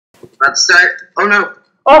About to start. Oh no.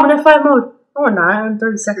 Oh, I'm in F5 mode. Oh, no, I'm in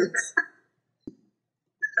 30 seconds.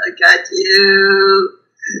 I got you.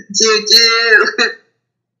 Choo-choo.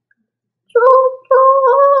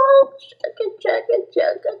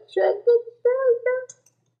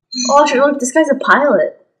 Oh, shit, look, this guy's a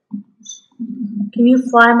pilot. Can you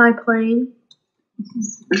fly my plane?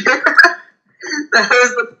 That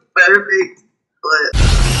was the perfect clip.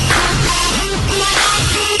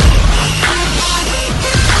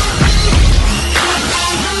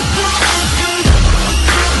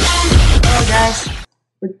 Hello guys,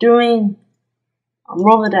 we're doing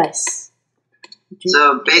roll the dice.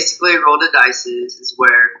 So basically, roll the dice is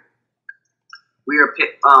where we are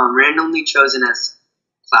randomly chosen as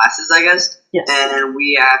classes, I guess. Yes. And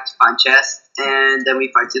we have to find chests, and then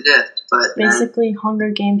we fight to death. But basically,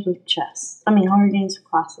 Hunger Games with chess. I mean, Hunger Games with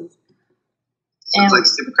classes. So it's like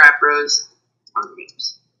Super Crap Bros. Hunger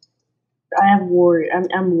Games. I have warrior.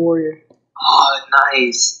 I'm warrior. Oh,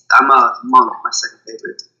 nice. I'm a monk. My second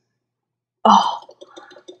favorite. Oh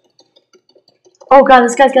god,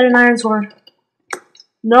 this guy's got an iron sword.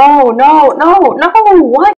 No,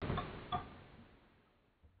 what?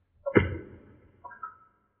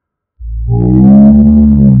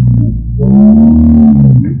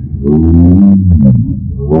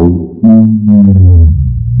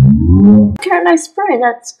 Can I spray?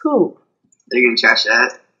 That's poop. Are you gonna trash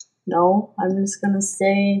that? No, I'm just gonna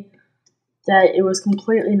say that it was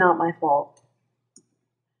completely not my fault.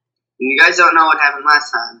 You guys don't know what happened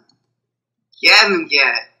last time.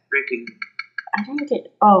 Freaking. I didn't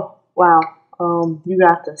get. Oh wow. You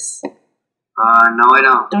got this. No, I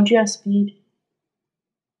don't. Don't you have speed?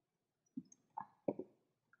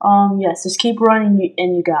 Yes. Just keep running,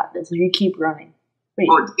 and you got this. If you keep running. Wait.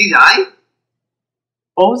 Oh, did he die?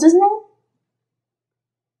 What was his name?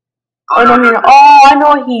 Oh, no. Oh, I know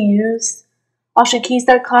what he used. Oh, shit, he's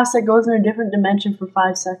that class that goes in a different dimension for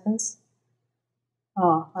 5 seconds.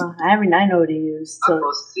 I know what he used. How So,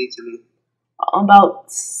 close is he to me?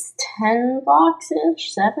 about 10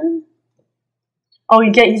 blocks-ish? 7? Oh,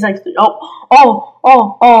 he's like, dude,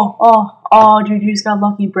 you just got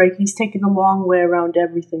lucky break. He's taking the long way around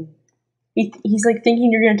everything. He's like thinking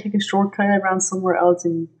you're gonna take a shortcut around somewhere else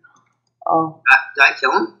and, Did I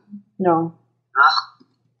kill him? No.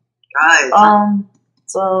 Guys.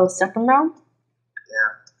 So, second round?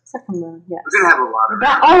 Yeah. Second round, yes. We're gonna have a lot of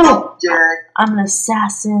rounds. Oh! Jack. I'm an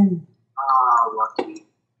assassin. Oh, lucky.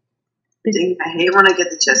 Dang, I hate when I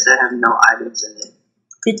get the chests that have no items in it.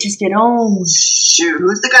 Bitches get owned. Shoot,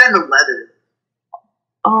 who's the guy in the leather?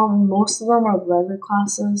 Most of them are leather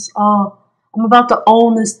classes. Oh, I'm about to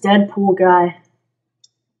own this Deadpool guy.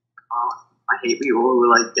 Oh, I hate people who are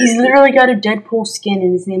like Deadpool. He's literally got a Deadpool skin,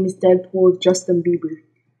 and his name is Deadpool Justin Bieber.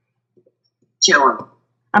 Kill him.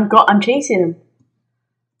 I'm chasing him.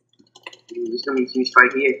 There's gonna be a huge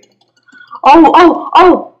fight here.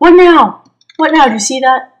 Oh! What now? What now? Do you see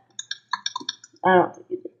that? I don't think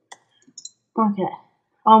you did. Okay.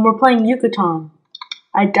 We're playing Yucatan.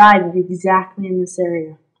 I died exactly in this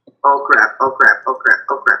area. Oh crap. Okay,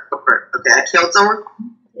 I killed someone.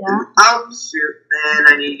 Yeah? Oh shoot. And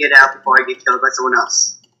I need to get out before I get killed by someone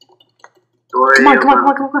else. Come on.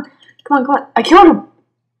 I killed him!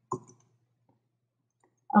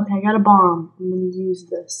 Okay, I got a bomb. I'm gonna use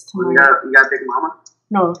this tonight. You got Big Mama?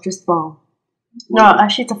 No, just bomb. No,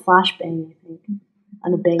 actually it's a flashbang, I think.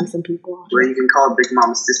 I'm gonna bang some people. Well, you can call Big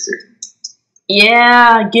Mama's sister.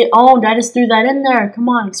 Yeah, get owned. I just threw that in there. Come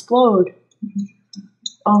on, explode.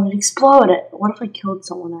 Oh, it exploded. What if I killed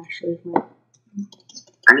someone, actually?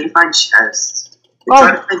 I need to find chests.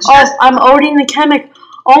 I'm owning the chemic.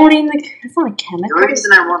 It's not a chemic. The only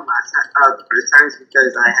reason I won the first time is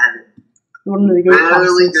because I had One of the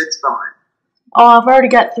really good spawn. Oh, I've already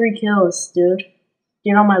got 3 kills, dude.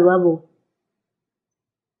 Get on my level.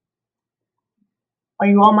 Are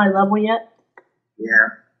you on my level yet? Yeah.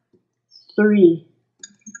 3.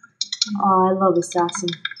 Oh, I love assassin.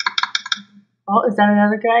 Oh, is that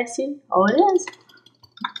another guy I see? Oh, it is.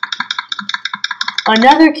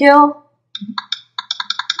 Another kill.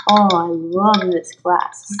 Oh, I love this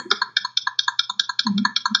class.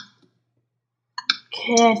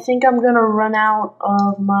 Okay, I think I'm gonna run out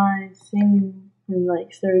of my thing in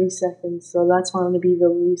like 30 seconds, so that's why I'm gonna be the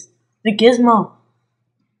least. The gizmo!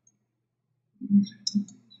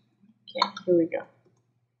 Okay, here we go.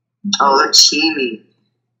 Oh, they're teaming.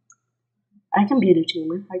 I can beat a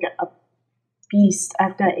teamer. I got a beast.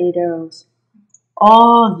 I've got 8 arrows.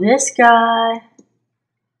 Oh, this guy!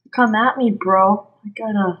 Come at me, bro. I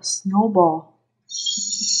got a snowball.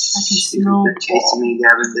 I can snowball. They're chasing me,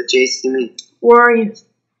 Gavin. They're chasing me. Where are you?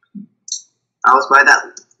 I was by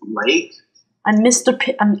that lake. I'm Mr.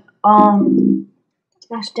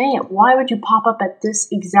 Gosh dang it, why would you pop up at this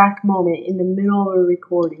exact moment in the middle of a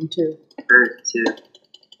recording, too? Hurt, too.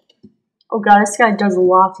 Oh god, this guy does a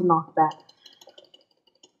lot to knock back.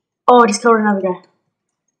 Oh, I just killed another guy.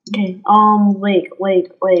 Okay, lake.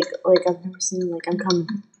 I've never seen a lake. I'm coming.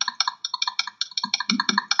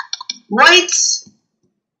 What?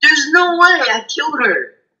 There's no way I killed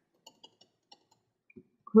her.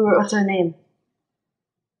 What's her name?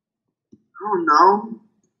 I don't know.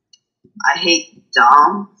 I hate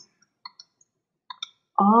Dom.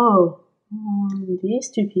 Oh, these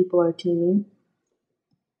two people are teaming.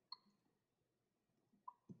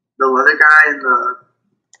 The other guy and the...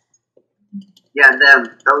 Yeah, them.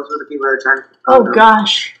 Those were the people that were trying to... Oh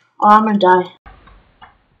gosh. Oh, I'm gonna die.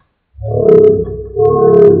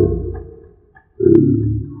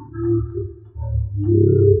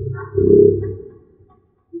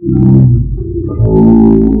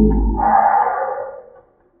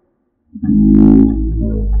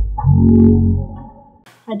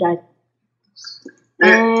 I died.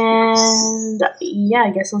 And yeah,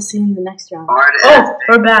 I guess I'll see you in the next round. Oh,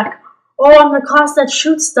 we're back. Oh, I'm the class that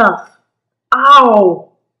shoots stuff.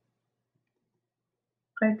 Ow!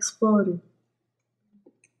 I exploded.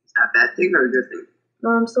 Is that a bad thing or a good thing?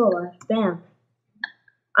 No, I'm still alive. Bam.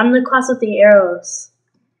 I'm the class with the arrows.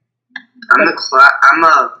 I'm a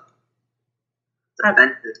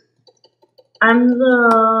defensive. I'm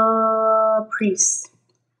the priest.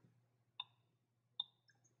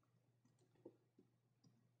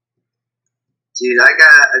 Dude, I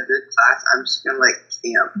got a good class. I'm just gonna like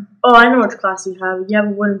camp. Oh, I know which class you have. You have a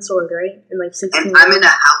wooden sword, right? And like 16. And I'm in a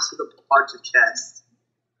house with a bunch of chests.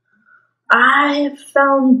 I have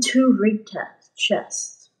found 2 rig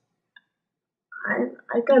chests.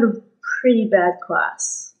 I got a pretty bad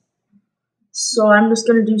class. So I'm just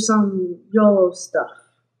gonna do some YOLO stuff.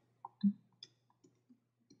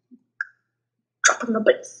 Drop on the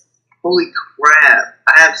base. Holy crap.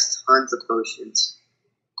 I have tons of potions.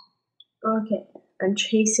 Okay. I'm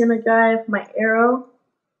chasing a guy with my arrow.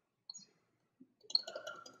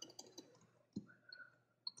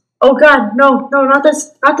 Oh god, no, not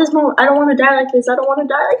this moment. I don't want to die like this. I don't want to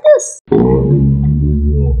die like this.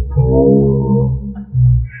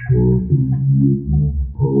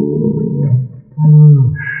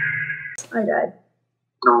 I died.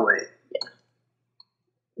 No way. Yeah.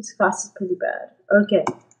 This class is pretty bad. Okay.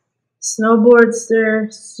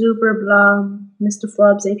 Snowboardster, Super Blum, Mr.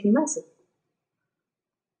 Flubs, APMessi.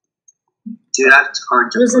 Dude, I have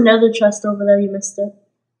tons. There's another chest over there. You missed it.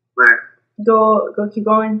 Where? Go. Keep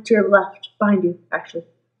going to your left. Behind you, actually.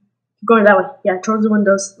 Keep going that way. Yeah, towards the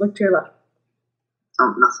windows. Look to your left.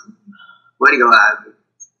 Oh, nothing. Way to go, Abby.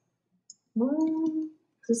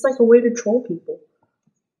 This is like a way to troll people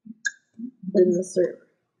in the server.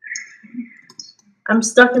 I'm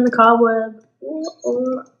stuck in the cobweb.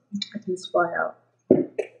 I can just fly out.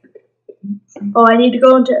 Oh, I need to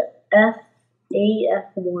go into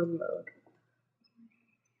F1 mode.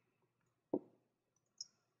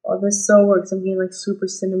 Oh, this so works. I'm getting like super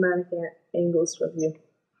cinematic angles with you.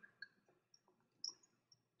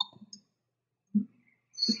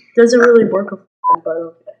 Doesn't really work with but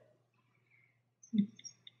okay.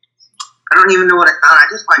 I don't even know what I found. I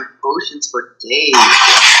just find potions for days.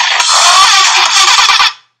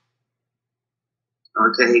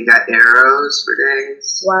 Okay, you got arrows for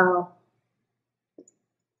days. Wow.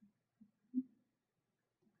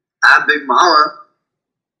 I have Big Mama.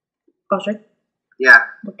 Oh, sure. Yeah.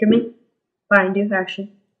 Look at me. Behind you,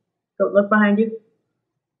 actually. Go look behind you.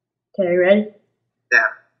 Okay, ready? Yeah.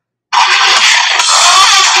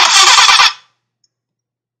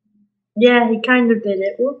 Yeah, he kind of did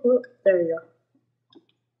it. Whoop, whoop. There you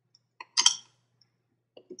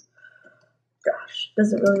go. Gosh,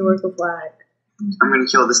 doesn't really work with lag. I'm gonna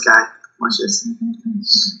kill this guy. Watch this.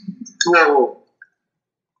 Whoa.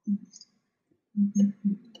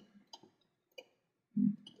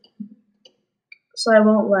 So I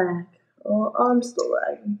won't lag. Oh, I'm still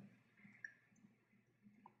lagging.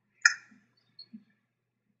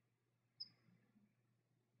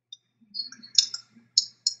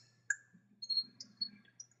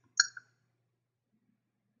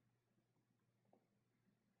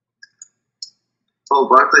 Oh,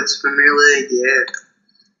 Barclays Premier League, yeah.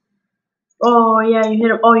 Oh, yeah, you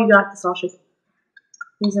hit him. Oh, you got this, Asha.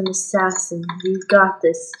 He's an assassin. You got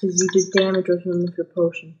this, because you did damage with him with your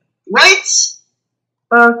potion. What?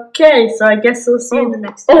 Okay, so I guess we'll see you in the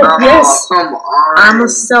next one. Oh, yes! Come on. I'm a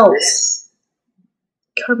Celt.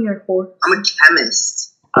 Come here, horse. I'm a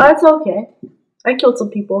chemist. Oh, it's okay. I killed some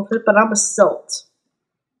people with it, but I'm a Celt.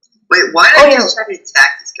 Wait, why did I just try to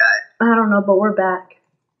attack this guy? I don't know, but we're back.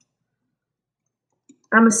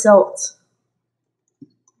 I'm assault.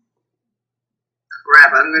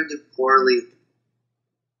 Crap, I'm gonna do poorly.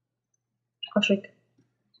 I'll shake.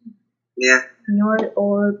 Yeah. You know what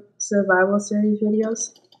old survival series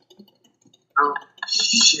videos? Oh,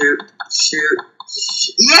 shoot.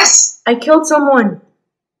 Yes! I killed someone!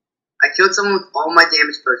 I killed someone with all my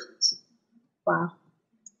damage potions. Wow.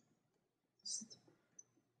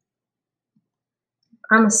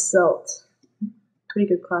 I'm assault. Pretty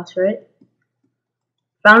good class, right?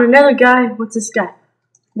 Found another guy. What's this guy?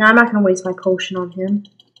 Nah, I'm not gonna waste my potion on him.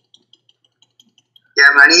 Yeah,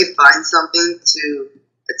 I need to find something to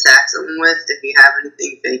attack someone with. If you have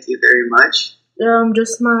anything, thank you very much.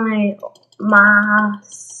 Just my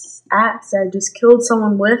axe I just killed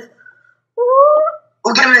someone with.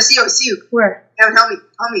 Oh, Kevin, I see you. Where? Kevin, help me.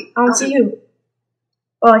 I don't see you.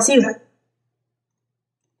 Oh, I see you.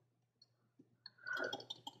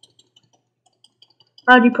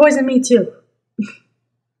 You poisoned me too.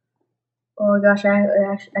 Oh gosh, I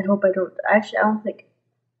hope I don't. Actually, I don't think.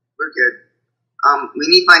 We're good. We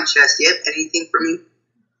need to find chests. Do you have anything for me?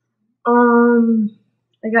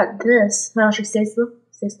 I got this. No, actually, stay still.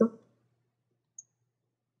 Stay still.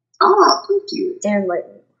 Oh, thank you. And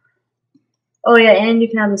lightning. Oh yeah, and you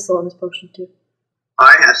can have the slowness potion too. Oh,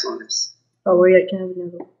 I have slowness. Oh, where you can have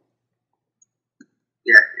another one.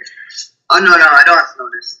 Yeah. Oh no, I don't have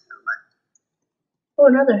slowness. Never mind. Oh,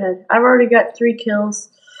 another head. I've already got 3 kills.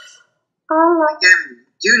 Again,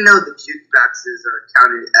 do you know the jukeboxes are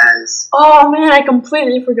counted as... Oh man, I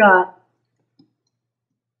completely forgot.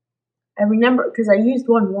 I remember because I used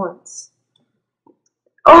one once.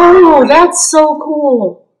 Oh, that's so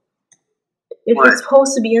cool. If What? it's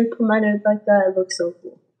supposed to be implemented like that, it looks so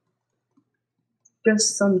cool.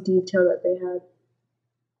 Just some detail that they had.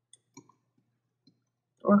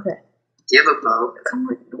 Okay. Do you have a bow? Come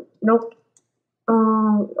on. Nope.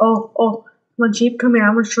 Oh. Come on, Sheep. Come here.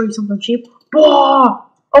 I'm going to show you something, Sheep. Whoa!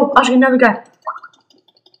 Oh, actually, another guy. Don't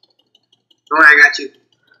worry, I got you.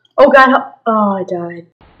 Oh, God. Oh, I died.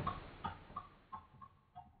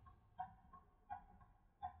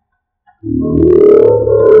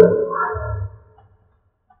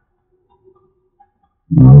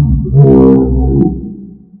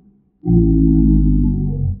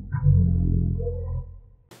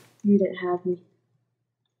 You didn't have me.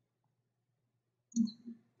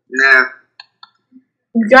 No.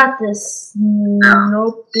 You got this. No.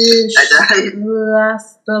 Nope. I died.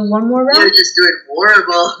 Last one more round? You're just doing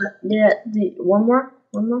horrible. Yeah, one more?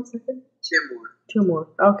 1 more second? 2 more. 2 more.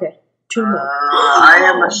 Okay. 2 more. I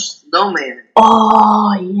am a snowman.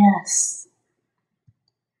 Oh, yes.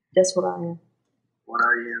 Guess what I am? What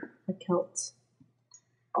are you? A Celt.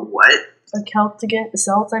 A what? A Celt again? A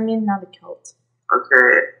Celt, I mean, not a Celt.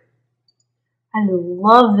 Okay. I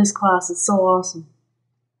love this class. It's so awesome.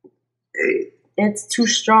 Hey. It's too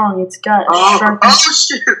strong. It's got sharp. Oh,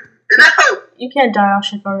 shoot. No! You can't die off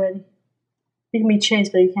ship already. You can be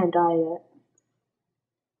chased, but you can't die yet.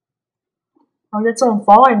 Oh, that's someone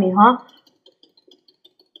following me, huh?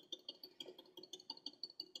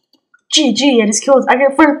 GG, I just killed. I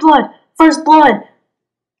got first blood. First blood.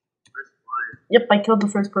 Yep, I killed the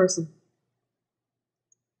first person.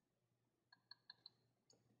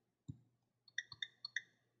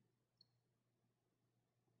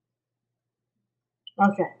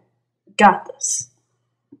 Okay, got this.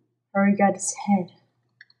 Already got his head.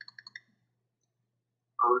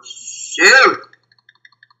 Oh, shoot!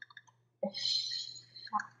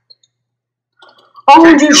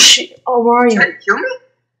 Oh, you shit! Oh, where are you? Trying to kill me?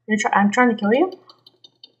 I'm trying to kill you?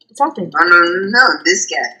 What's happening? No, this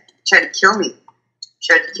guy. Tried to kill me.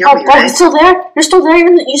 Tried to kill me, Oh, right? you're still there? You're still there?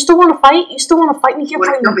 You still want to fight? You still want to fight me? You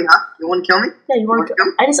want to kill me, huh? You want to kill me? Yeah, you want to kill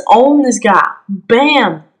me? I just own this guy.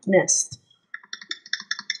 Bam! Missed.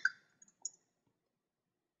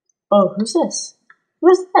 Oh, who's this?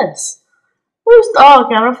 Who's this? Oh,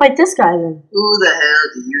 okay, I'm gonna fight this guy then. Who the hell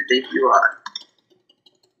do you think you are?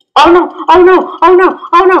 Oh no! Oh no! Oh no!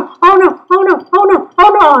 Oh no! Oh no! Oh no! Oh no! Oh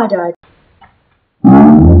no! I died.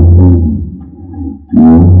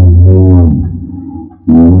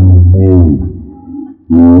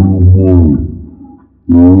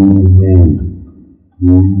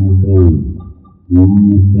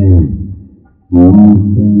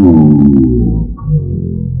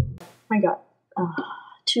 I got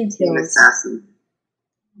 2 kills. Assassin.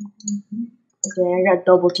 Okay, I got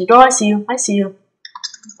double teamed. Oh, I see you. I see you.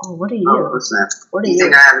 Oh, what are you? Oh, what's that? What are you?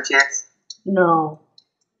 Think I have a chance? No.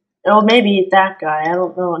 Oh, maybe that guy. I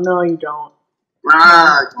don't know. No, you don't.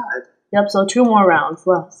 Ah, God. Yep, so 2 more rounds.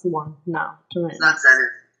 Less 1 now. It's not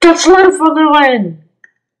center. That's left for the win!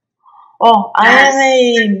 Oh, Yes.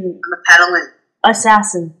 I'm a paddling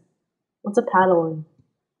assassin. What's a paddling?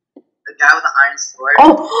 The guy with the iron sword.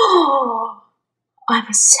 Oh! I'm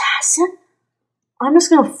assassin? I'm just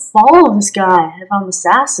gonna follow this guy if I'm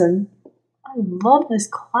assassin. I love this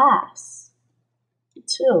class. Me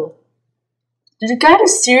too. Did the guy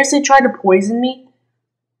just seriously try to poison me?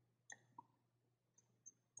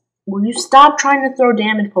 Will you stop trying to throw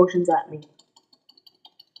damage potions at me?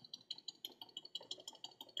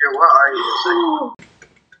 Here, where are you?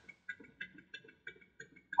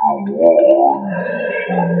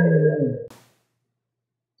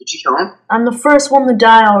 Did you kill him? I'm the first one to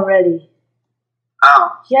die already. Oh.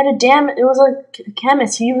 He had a it was a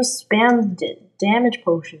chemist. He was spam damage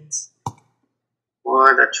potions.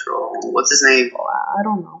 What a troll. What's his name? Oh, I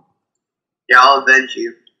don't know. Yeah, I'll avenge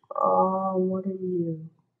you. What are you?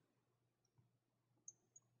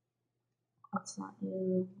 That's not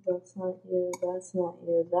you. That's not you. That's not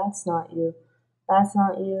you. That's not you. That's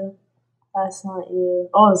not you. That's not you.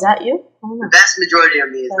 Oh, is that you? I don't know. The vast majority of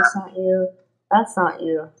me is That's not you. That's not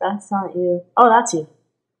you. That's not you. Oh, that's you.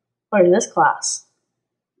 Wait, this class.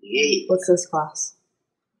 Yeah. What's this class?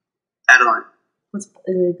 Adeline. Is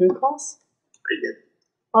it a good class? Pretty good.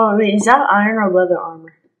 Oh, wait, is that iron or leather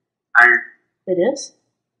armor? Iron. It is?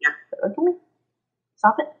 Yeah. Look at me.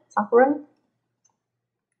 Stop it. Stop running.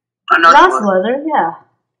 Oh, no, That's leather, yeah.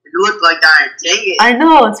 It looked like iron. Dang it. I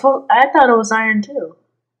know. I thought it was iron too.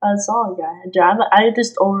 That's all, guy. I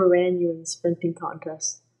just overran you in the sprinting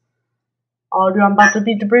contest. Oh, dude, I'm about to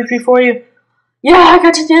beat the bridge before you. Yeah, I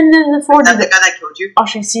got to the end of the fort. Is that the guy that killed you? Oh,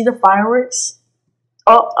 should you see the fireworks?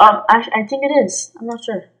 Oh, I think it is. I'm not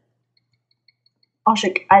sure. Oh,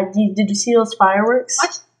 shit. Did you see those fireworks?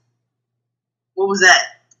 What? What was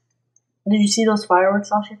that? Did you see those fireworks,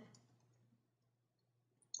 Osher?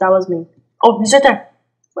 That was me. Oh, he's right there.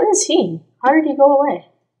 Where is he? How did he go away?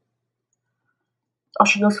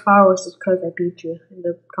 Osher, those fireworks is because I beat you in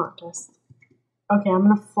the contest. Okay, I'm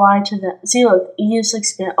gonna fly to the... See, look, he just like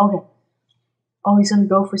spin... Okay. Oh, he's gonna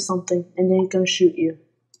go for something, and then he's gonna shoot you.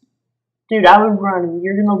 Dude, I would run.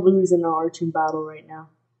 You're gonna lose in an arching battle right now.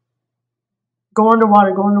 Go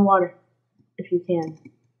underwater, if you can.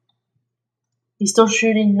 He's still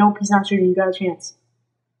shooting. Nope, he's not shooting. You got a chance.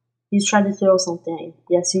 He's trying to throw something at you.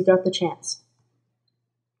 Yes, you got the chance.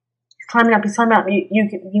 He's climbing up.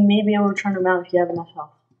 You may be able to turn him out if you have enough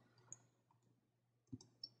health.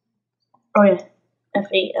 Oh yeah,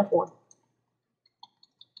 F8, F1.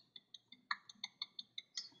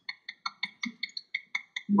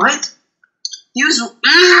 What? He was.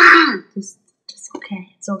 Just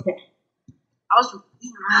okay. It's okay. I was.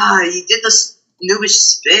 He did the noobish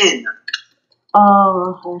spin.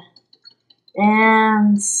 Oh, okay.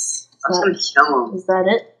 And. I was gonna kill him. Is that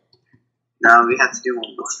it? No, we have to do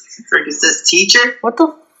one more. Frick, is this teacher? What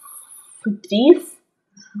the thief?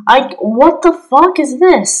 What the fuck is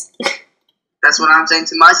this? That's what I'm saying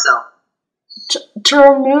to myself. To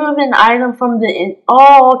remove an item from the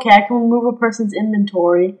oh, okay, I can remove a person's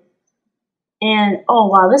inventory. And oh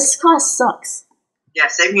wow, this class sucks. Yeah,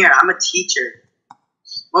 same here. I'm a teacher.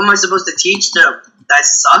 What am I supposed to teach them? That I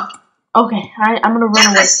suck? Okay, I'm gonna run Yes,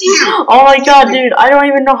 away. I see you. Oh my god, dude, I don't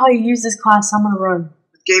even know how you use this class. So I'm gonna run.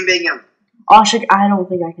 Game bang him. Oh shit, I don't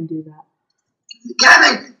think I can do that.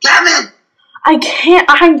 Kevin! I can't.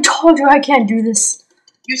 I told you I can't do this.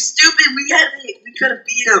 You stupid. We could have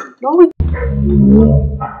beat him. No, we.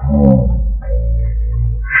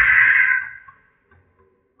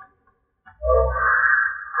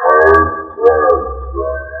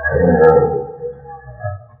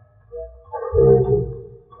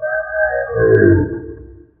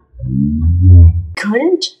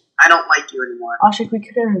 Couldn't? I don't like you anymore. Ashik, we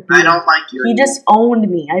couldn't. I don't like you He anymore. just owned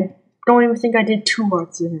me. I don't even think I did 2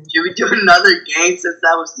 hearts to him. Should we do another game since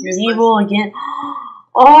that was useless? Medieval again.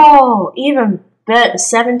 Oh, even bet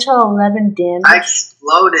 7 to 11 damage. I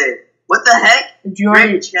exploded. What the heck? Did you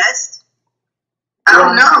already? Red chest? I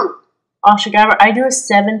don't know. Ashik, I do a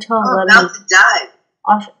 7 to 11. I'm about to die.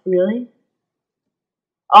 Ashik, really?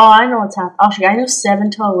 Oh, I know what's happening. Ashik, I do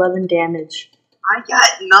 7 to 11 damage. I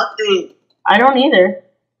got nothing. I don't either.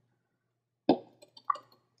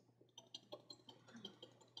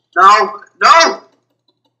 No!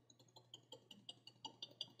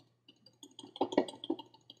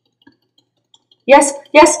 Yes!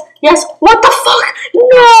 What the fuck?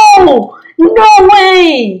 No! No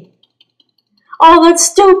way! Oh, that's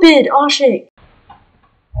stupid, Ashik.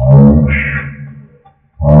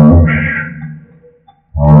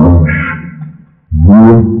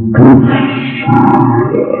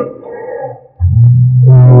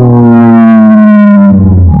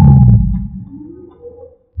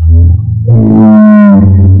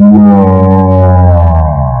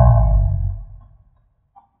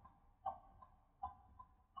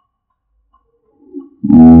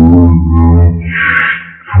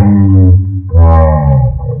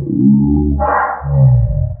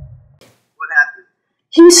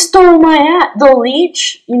 stole my axe. The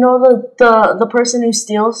leech, you know, the person who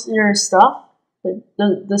steals your stuff,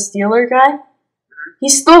 the stealer guy. He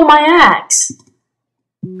stole my axe.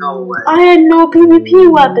 No way. I had no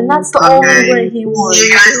PvP weapon. That's the only way he won. See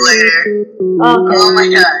you guys later. Okay. Oh my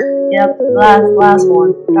god. Yep. Last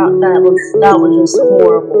one. That was just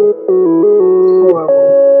horrible.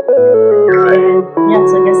 Horrible. And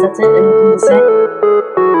yes, I guess that's it. Anything to say?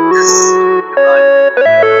 Yes.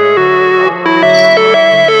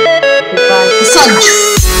 Goodbye. Goodbye.